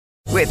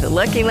With the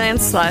Lucky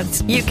Land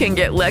Slots, you can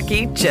get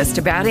lucky just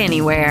about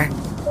anywhere.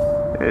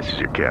 This is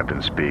your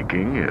captain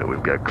speaking.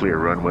 We've got clear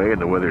runway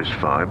and the weather's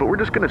fine, but we're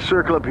just going to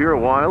circle up here a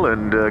while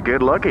and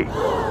get lucky.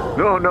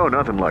 No,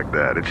 nothing like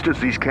that. It's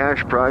just these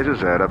cash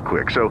prizes add up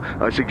quick. So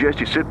I suggest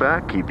you sit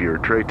back, keep your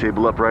tray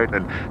table upright,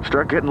 and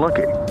start getting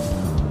lucky.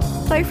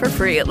 Play for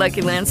free at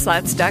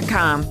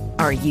LuckyLandSlots.com.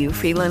 Are you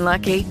feeling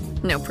lucky?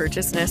 No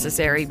purchase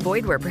necessary.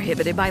 Void where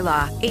prohibited by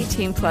law.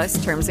 18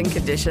 plus terms and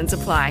conditions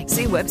apply.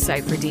 See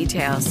website for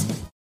details.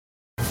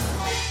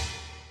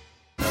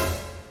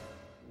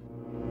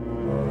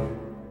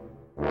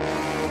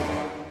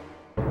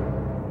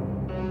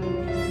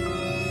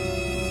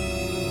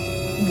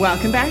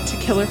 Welcome back to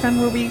Killer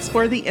Fun, where we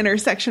explore the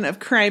intersection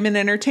of crime and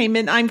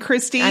entertainment. I'm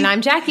Christy. And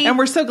I'm Jackie. And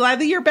we're so glad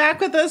that you're back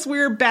with us.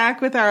 We're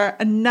back with our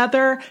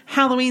another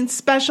Halloween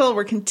special.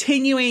 We're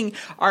continuing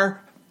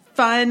our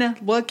fun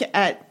look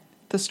at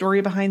the story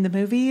behind the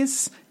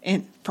movies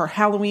and for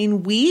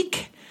Halloween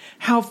week.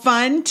 How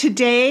fun.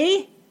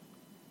 Today,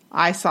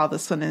 I saw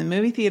this one in the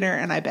movie theater,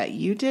 and I bet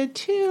you did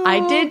too.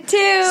 I did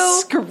too.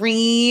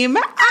 Scream.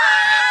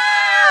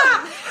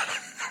 Ah!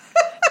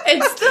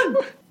 It's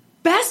the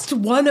best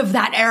one of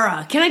that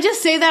era. Can I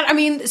just say that? I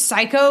mean,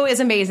 Psycho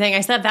is amazing.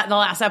 I said that in the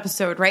last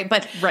episode, right?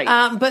 But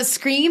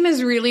Scream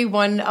is really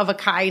one of a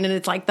kind, and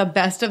it's like the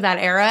best of that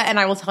era. And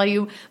I will tell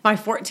you, my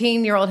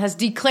 14-year-old has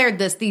declared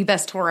this the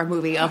best horror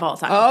movie of all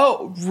time.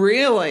 Oh,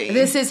 really?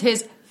 This is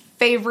his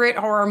favorite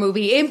horror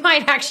movie. It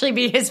might actually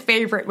be his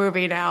favorite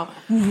movie now.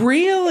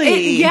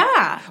 Really?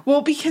 Yeah.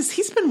 Well, because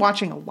he's been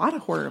watching a lot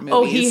of horror movies.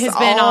 Oh, he has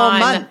been all on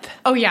month.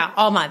 Oh yeah,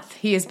 all month.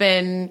 He has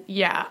been.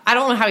 Yeah, I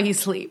don't know how he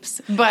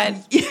sleeps, but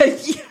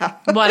yeah,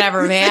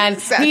 whatever, man.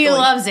 Exactly. He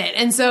loves it.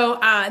 And so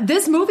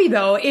this movie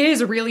though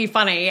is really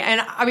funny.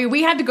 And I mean,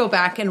 we had to go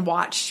back and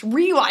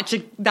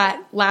rewatch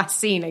that last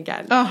scene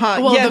again.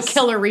 Well, yes. The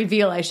killer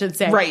reveal, I should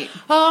say. Right.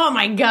 Oh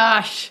my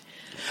gosh.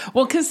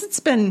 Well, because it's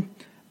been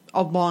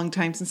a long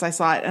time since I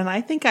saw it, and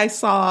I think I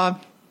saw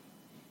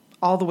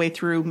all the way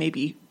through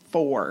maybe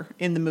 4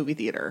 in the movie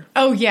theater.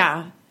 Oh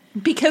yeah,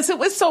 because it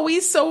was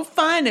always so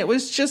fun. It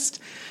was just,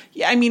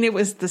 I mean, it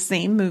was the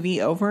same movie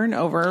over and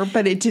over,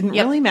 but it didn't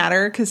really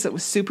matter because it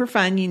was super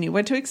fun. You knew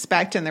what to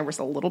expect, and there was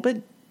a little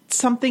bit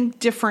something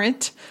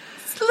different.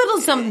 A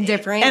little something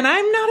different. And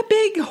I'm not a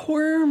big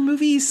horror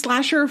movie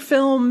slasher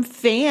film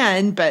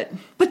fan, but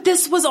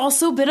this was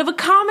also a bit of a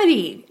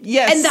comedy.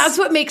 Yes. And that's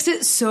what makes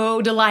it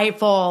so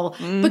delightful.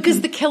 Mm-hmm.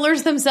 Because the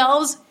killers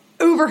themselves,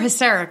 uber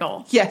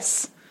hysterical.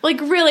 Yes.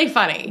 Like, really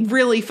funny.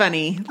 Really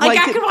funny. Like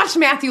I could watch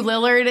Matthew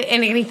Lillard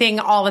in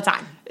anything all the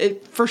time.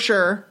 For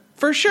sure.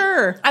 For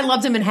sure. I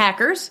loved him in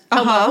Hackers.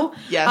 Hello.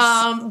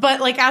 Yes.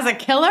 But like as a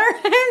killer,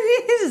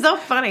 he's so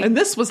funny. And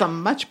this was a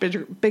much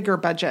bigger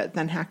budget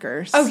than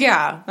Hackers. Oh,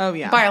 yeah. Oh,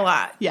 yeah. By a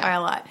lot. Yeah. By a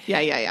lot.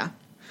 Yeah.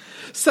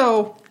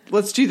 So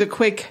let's do the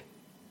quick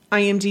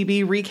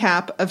IMDb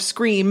recap of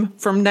Scream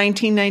from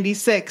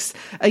 1996.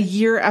 A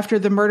year after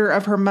the murder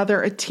of her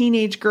mother, a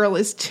teenage girl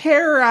is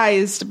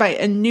terrorized by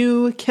a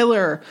new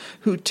killer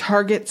who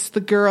targets the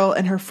girl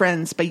and her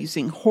friends by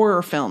using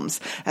horror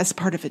films as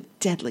part of a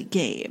deadly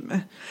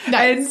game.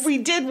 Nice. And we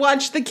did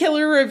watch the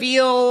killer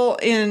reveal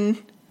in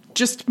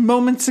just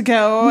moments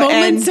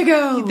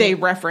ago. They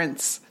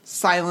reference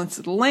Silence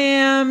of the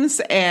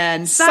Lambs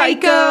and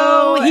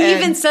Psycho. He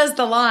even says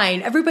the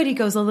line, everybody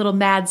goes a little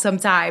mad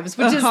sometimes,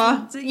 which is,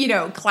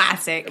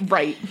 classic.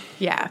 Right.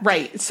 Yeah.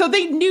 Right. So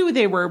they knew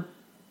they were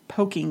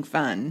poking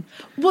fun.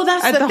 Well,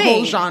 that's at the thing.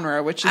 Whole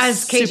genre, which is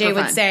as KJ super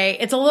would fun. say,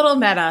 it's a little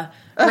meta,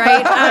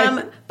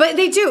 right? But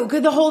they do.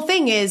 'Cause the whole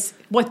thing is,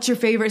 what's your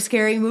favorite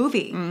scary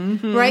movie,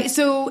 right?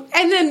 So,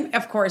 and then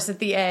of course at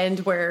the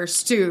end where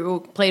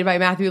Stu, played by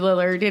Matthew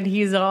Lillard, and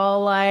he's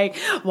all like,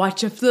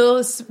 "Watch a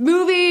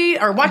movie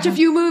or watch a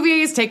few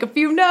movies, take a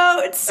few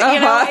notes." You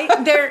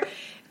know,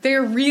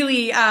 they're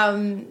really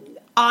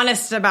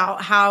honest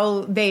about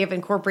how they have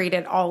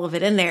incorporated all of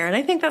it in there. And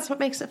I think that's what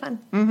makes it fun.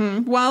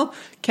 Mm-hmm. Well,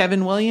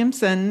 Kevin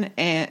Williamson,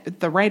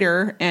 the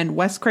writer, and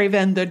Wes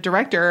Craven, the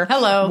director,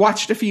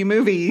 watched a few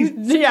movies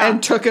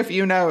and took a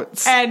few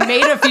notes. And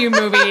made a few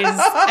movies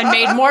and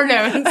made more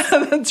notes.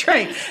 That's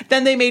right.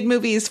 Then they made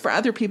movies for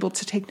other people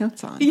to take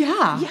notes on.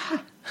 Yeah.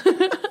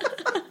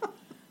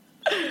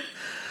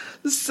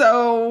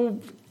 So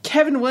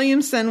Kevin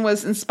Williamson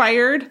was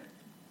inspired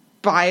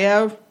by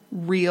a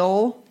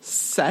real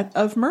set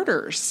of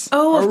murders.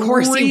 Oh, of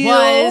course he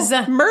was.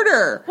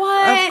 Murder.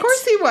 What? Of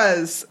course he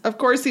was. Of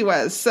course he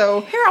was.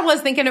 So here I was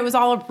thinking it was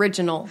all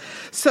original.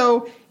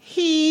 So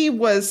he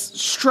was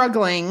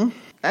struggling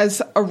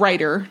as a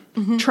writer,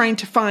 trying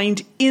to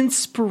find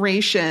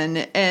inspiration,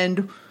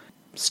 and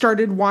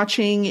started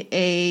watching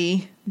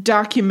a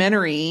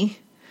documentary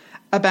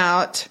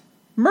about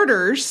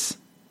murders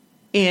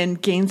in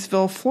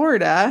Gainesville,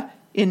 Florida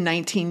in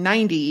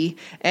 1990.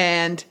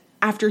 And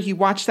after he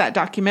watched that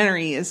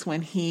documentary is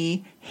when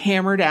he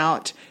hammered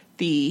out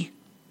the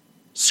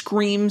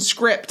Scream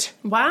script.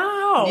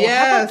 Wow.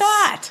 Yes. How about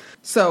that?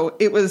 So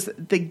it was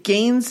the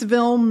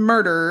Gainesville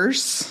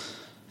Murders.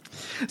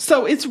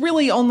 So it's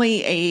really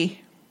only a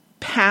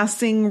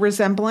passing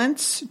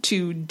resemblance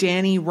to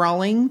Danny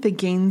Rawling, the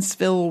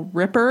Gainesville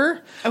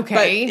Ripper. Okay.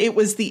 But it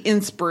was the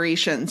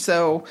inspiration.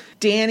 So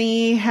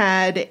Danny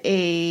had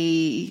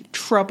a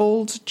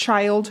troubled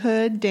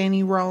childhood,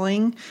 Danny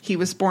Rawling. He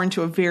was born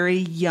to a very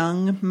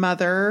young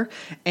mother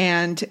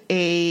and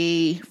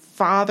a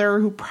father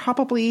who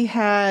probably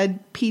had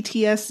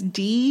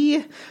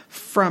PTSD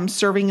from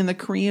serving in the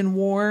Korean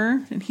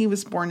War, and he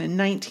was born in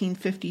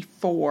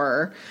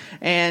 1954.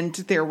 And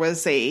there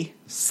was a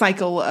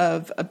cycle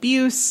of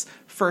abuse,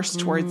 first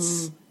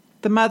towards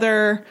the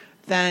mother,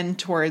 then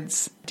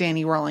towards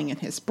Danny Rawling and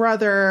his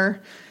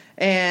brother.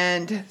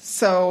 And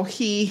so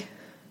he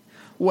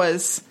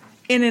was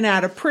in and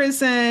out of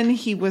prison.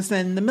 He was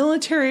in the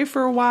military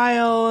for a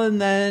while,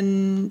 and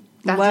then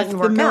That left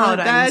didn't the work out,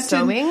 I'm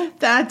assuming.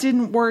 That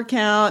didn't work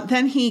out.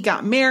 Then he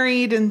got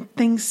married and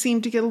things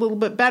seemed to get a little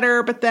bit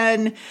better. But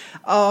then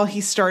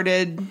he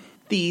started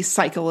the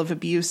cycle of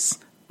abuse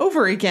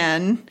over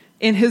again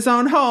in his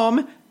own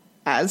home,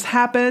 as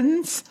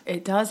happens.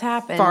 It does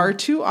happen. Far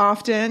too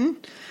often.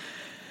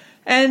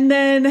 And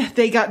then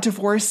they got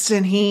divorced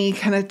and he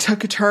kind of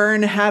took a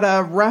turn, had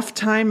a rough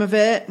time of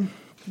it,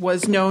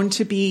 was known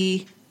to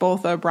be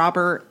both a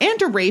robber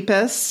and a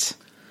rapist.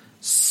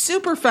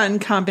 Super fun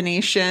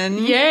combination.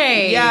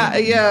 Yay.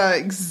 Yeah,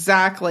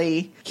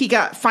 exactly. He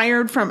got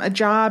fired from a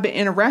job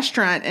in a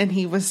restaurant and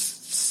he was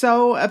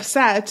so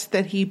upset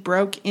that he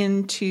broke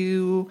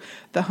into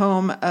the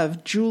home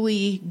of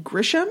Julie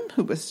Grisham,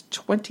 who was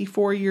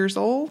 24 years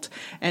old,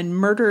 and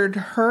murdered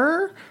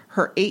her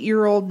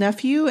 8-year-old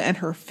nephew, and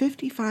her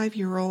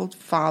 55-year-old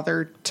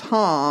father,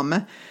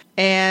 Tom.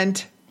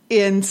 And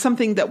in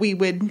something that we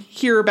would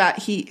hear about,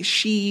 he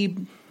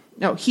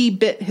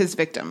bit his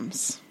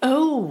victims.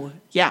 Oh.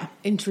 Yeah.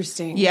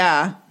 Interesting.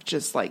 Yeah.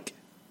 Just like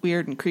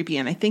weird and creepy.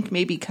 And I think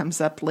maybe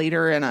comes up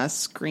later in a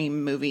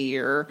Scream movie,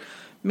 or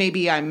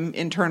maybe I'm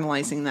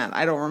internalizing that.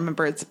 I don't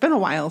remember. It's been a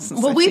while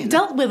since I've we've seen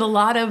dealt with a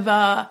lot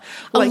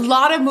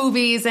of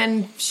movies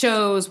and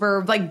shows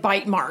where like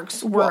bite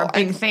marks were a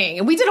big thing.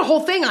 And we did a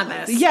whole thing on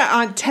this. Yeah,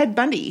 on Ted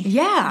Bundy.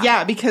 Yeah.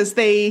 Yeah, because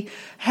they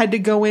had to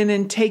go in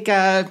and take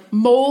a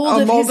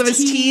mold of his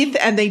teeth,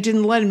 and they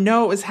didn't let him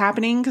know it was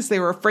happening because they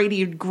were afraid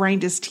he'd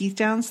grind his teeth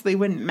down so they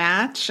wouldn't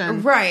match.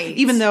 And right.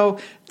 Even though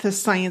the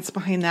science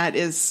behind that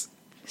is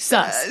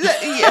sus.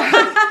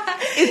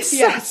 It's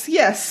sus,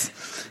 yes.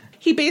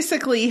 He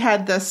basically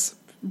had this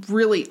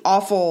really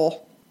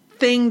awful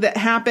thing that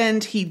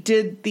happened. He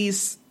did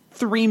these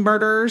 3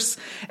 murders,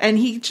 and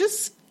he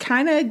just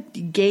kind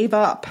of gave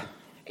up.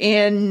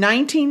 In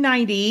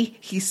 1990,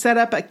 he set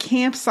up a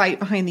campsite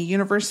behind the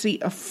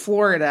University of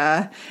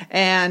Florida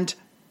and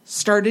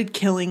started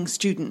killing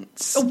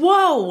students.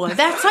 Whoa,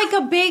 that's like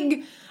a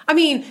big... I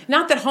mean,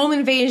 not that home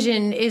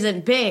invasion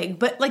isn't big,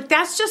 but like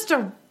that's just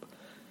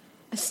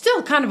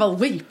still kind of a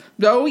leap.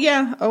 Oh,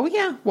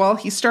 yeah. Well,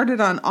 he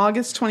started on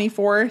August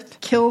 24th,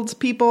 killed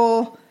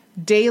people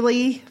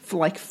daily,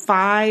 like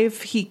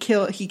 5. He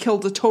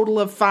killed a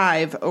total of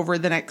 5 over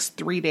the next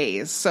 3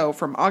 days. So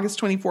from August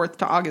 24th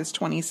to August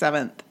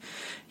 27th,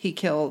 he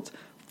killed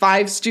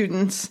 5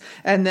 students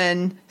and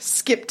then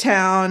skipped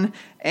town,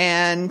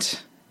 and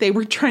they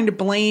were trying to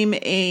blame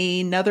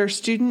another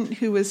student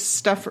who was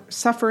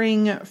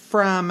suffering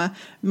from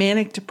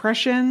manic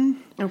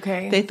depression.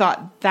 Okay. They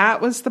thought that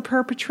was the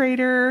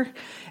perpetrator,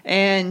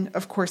 and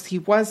of course he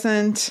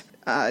wasn't.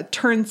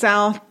 Turns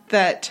out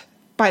that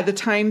by the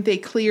time they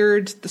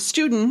cleared the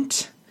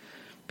student,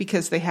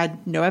 because they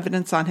had no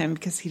evidence on him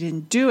because he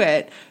didn't do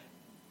it,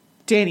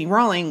 Danny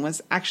Rawling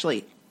was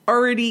actually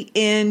already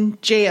in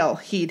jail.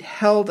 He'd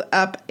held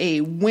up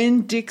a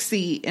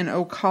Winn-Dixie in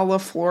Ocala,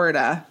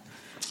 Florida,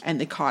 and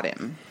they caught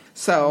him.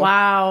 So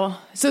wow.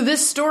 So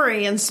this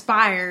story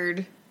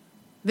inspired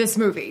this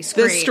movie,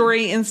 Scream. This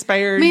story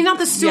inspired... I mean, not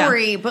the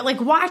story, but like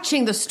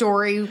watching the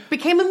story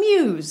became a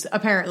muse,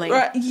 apparently.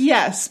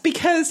 Yes,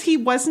 because he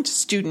wasn't a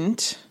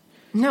student.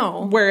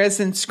 No.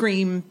 Whereas in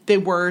Scream, they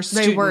were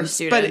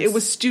students. But it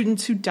was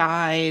students who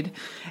died.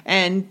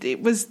 And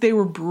they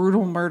were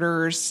brutal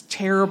murders,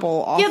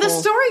 terrible, awful. Yeah, the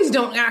stories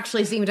don't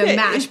actually seem to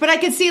match. But I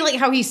could see like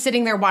how he's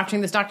sitting there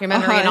watching this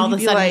documentary and all of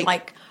a sudden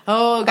like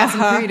got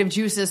some creative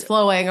juices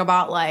flowing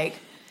about like,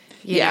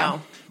 you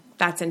know,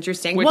 that's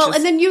interesting.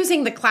 And then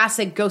using the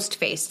classic ghost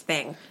face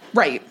thing.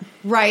 Right.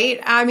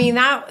 I mean,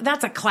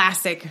 that's a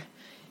classic,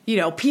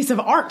 piece of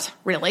art,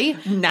 really.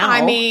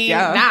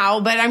 Now.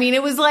 But I mean,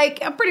 it was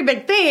like a pretty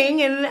big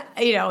thing, and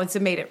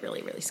it made it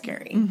really, really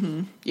scary.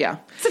 Mm-hmm. Yeah,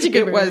 such a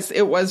good movie.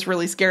 It was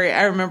really scary.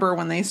 I remember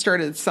when they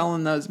started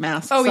selling those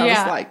masks. Oh, I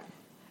was like,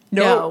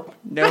 nope.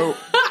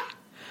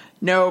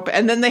 Nope.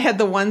 And then they had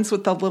the ones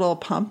with the little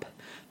pump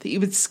that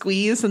you would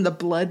squeeze, and the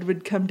blood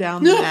would come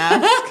down the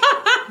mask.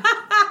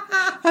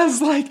 I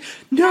was like,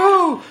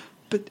 no.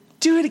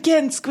 Do it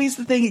again. Squeeze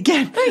the thing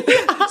again.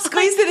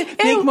 Squeeze it.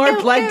 Make more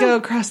blood go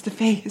across the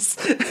face.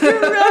 Which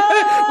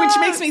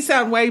makes me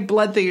sound way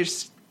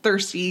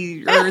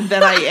bloodthirstier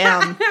than I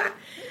am.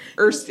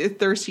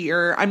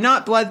 Thirstier. I'm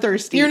not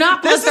bloodthirsty. You're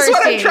not bloodthirsty. This is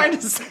what I'm trying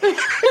to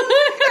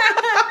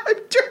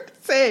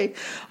say.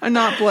 I'm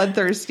not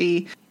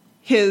bloodthirsty.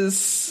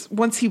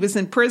 once he was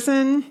in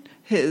prison,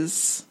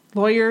 his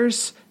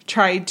lawyers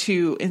tried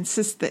to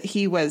insist that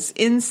he was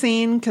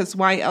insane, because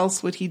why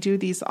else would he do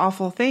these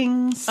awful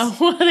things?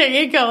 Oh, there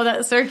you go.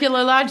 That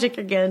circular logic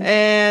again.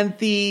 And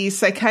the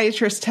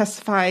psychiatrist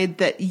testified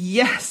that,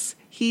 yes,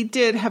 he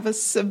did have a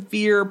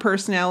severe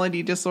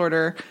personality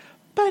disorder,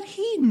 but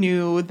he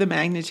knew the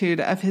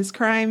magnitude of his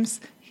crimes.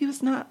 He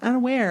was not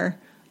unaware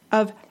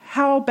of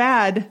how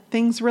bad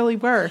things really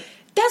were.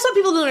 That's what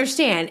people don't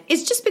understand.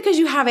 It's just because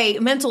you have a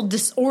mental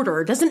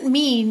disorder doesn't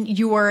mean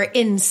you are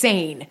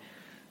insane.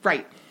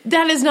 Right.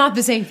 That is not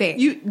the same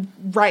thing.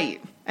 Right.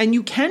 And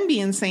you can be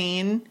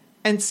insane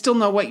and still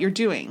know what you're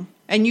doing.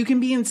 And you can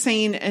be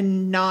insane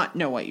and not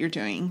know what you're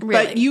doing.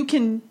 Really? But you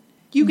can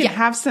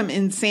have some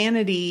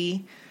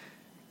insanity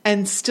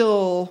and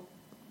still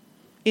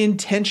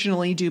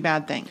intentionally do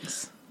bad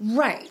things.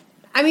 Right.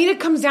 I mean, it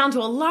comes down to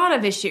a lot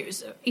of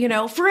issues.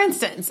 For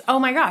instance, oh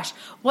my gosh,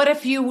 what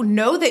if you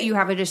know that you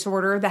have a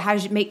disorder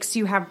that makes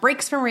you have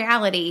breaks from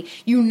reality?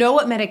 You know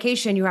what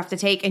medication you have to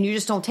take and you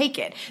just don't take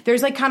it.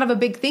 There's like kind of a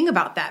big thing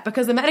about that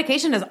because the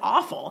medication is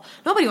awful.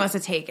 Nobody wants to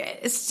take it.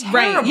 It's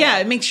terrible. Right. Yeah.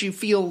 It makes you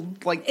feel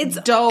like it's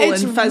dull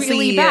and fuzzy. It's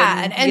really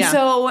bad. And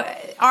so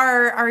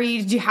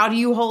how do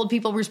you hold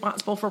people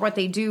responsible for what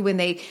they do when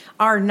they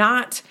are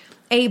not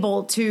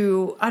able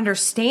to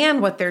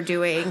understand what they're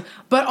doing,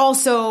 but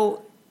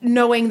also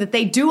knowing that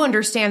they do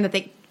understand that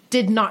they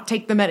did not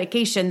take the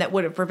medication that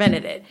would have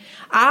prevented it.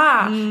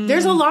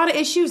 There's a lot of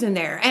issues in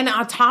there. And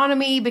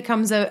autonomy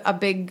becomes a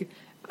big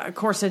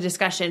course of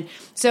discussion.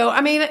 So,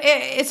 I mean,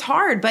 it's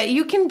hard, but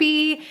you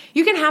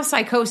can have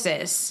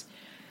psychosis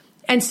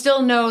and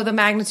still know the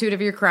magnitude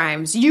of your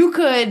crimes. You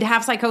could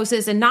have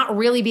psychosis and not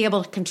really be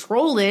able to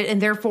control it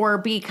and therefore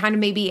be kind of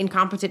maybe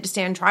incompetent to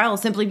stand trial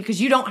simply because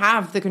you don't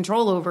have the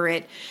control over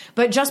it.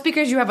 But just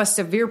because you have a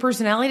severe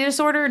personality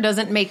disorder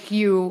doesn't make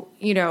you,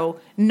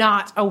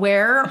 not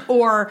aware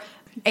or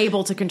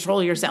able to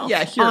control yourself.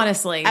 Yeah, you're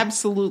honestly.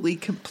 Absolutely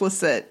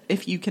complicit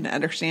if you can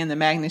understand the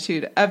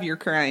magnitude of your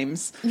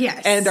crimes.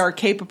 Yes. And are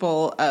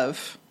capable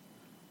of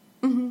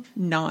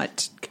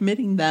not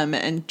committing them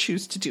and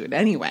choose to do it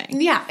anyway.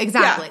 Yeah,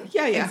 exactly.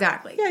 Yeah.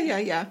 Exactly.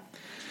 Yeah.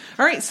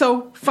 All right,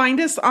 so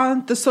find us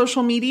on the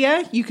social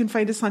media. You can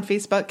find us on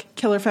Facebook,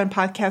 Killer Fun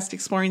Podcast,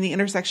 exploring the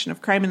intersection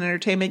of crime and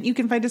entertainment. You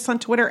can find us on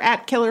Twitter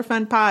at Killer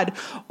Fun Pod,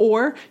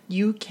 or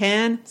you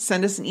can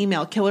send us an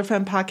email,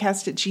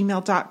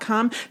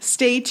 killerfunpodcast@gmail.com.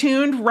 Stay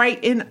tuned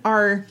right in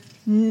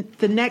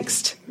the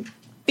next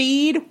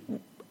feed.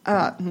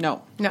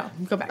 No,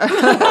 go back.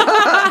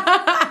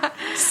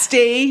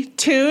 Stay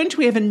tuned.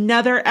 We have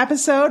another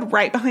episode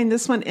right behind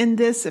this one in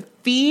this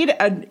feed,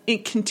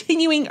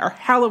 continuing our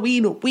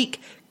Halloween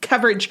week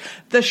coverage,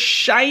 The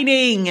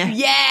Shining.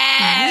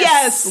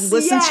 Yes.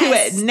 Listen to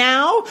it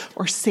now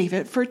or save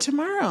it for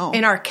tomorrow.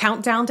 In our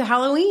countdown to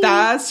Halloween.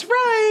 That's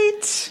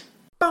right.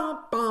 Bum,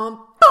 bum,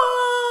 bum.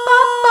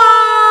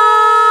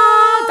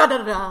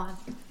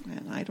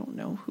 And I don't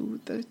know who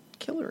the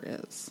killer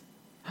is.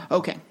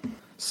 Okay.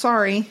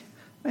 Sorry.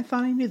 I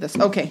thought I knew this.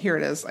 Okay, here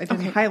it is. I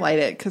didn't highlight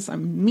it because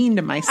I'm mean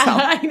to myself.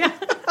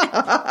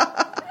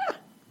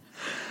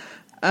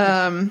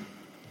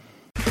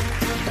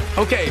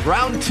 Okay,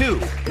 round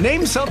two.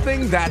 Name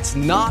something that's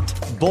not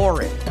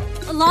boring.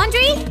 A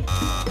laundry?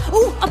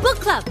 Ooh, a book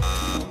club.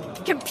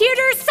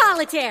 Computer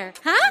solitaire,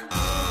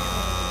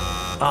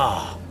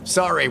 huh?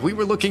 Sorry, we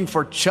were looking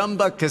for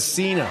Chumba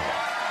Casino.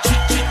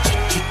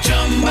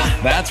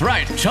 That's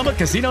right.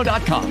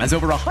 ChumbaCasino.com has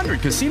over 100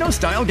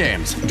 casino-style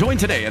games. Join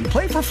today and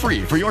play for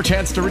free for your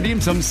chance to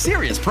redeem some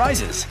serious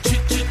prizes.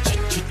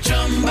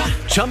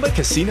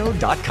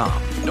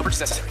 ChumbaCasino.com. No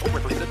purchase necessary. Void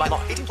where prohibited by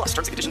law. 18+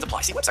 terms and conditions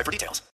apply. See website for details.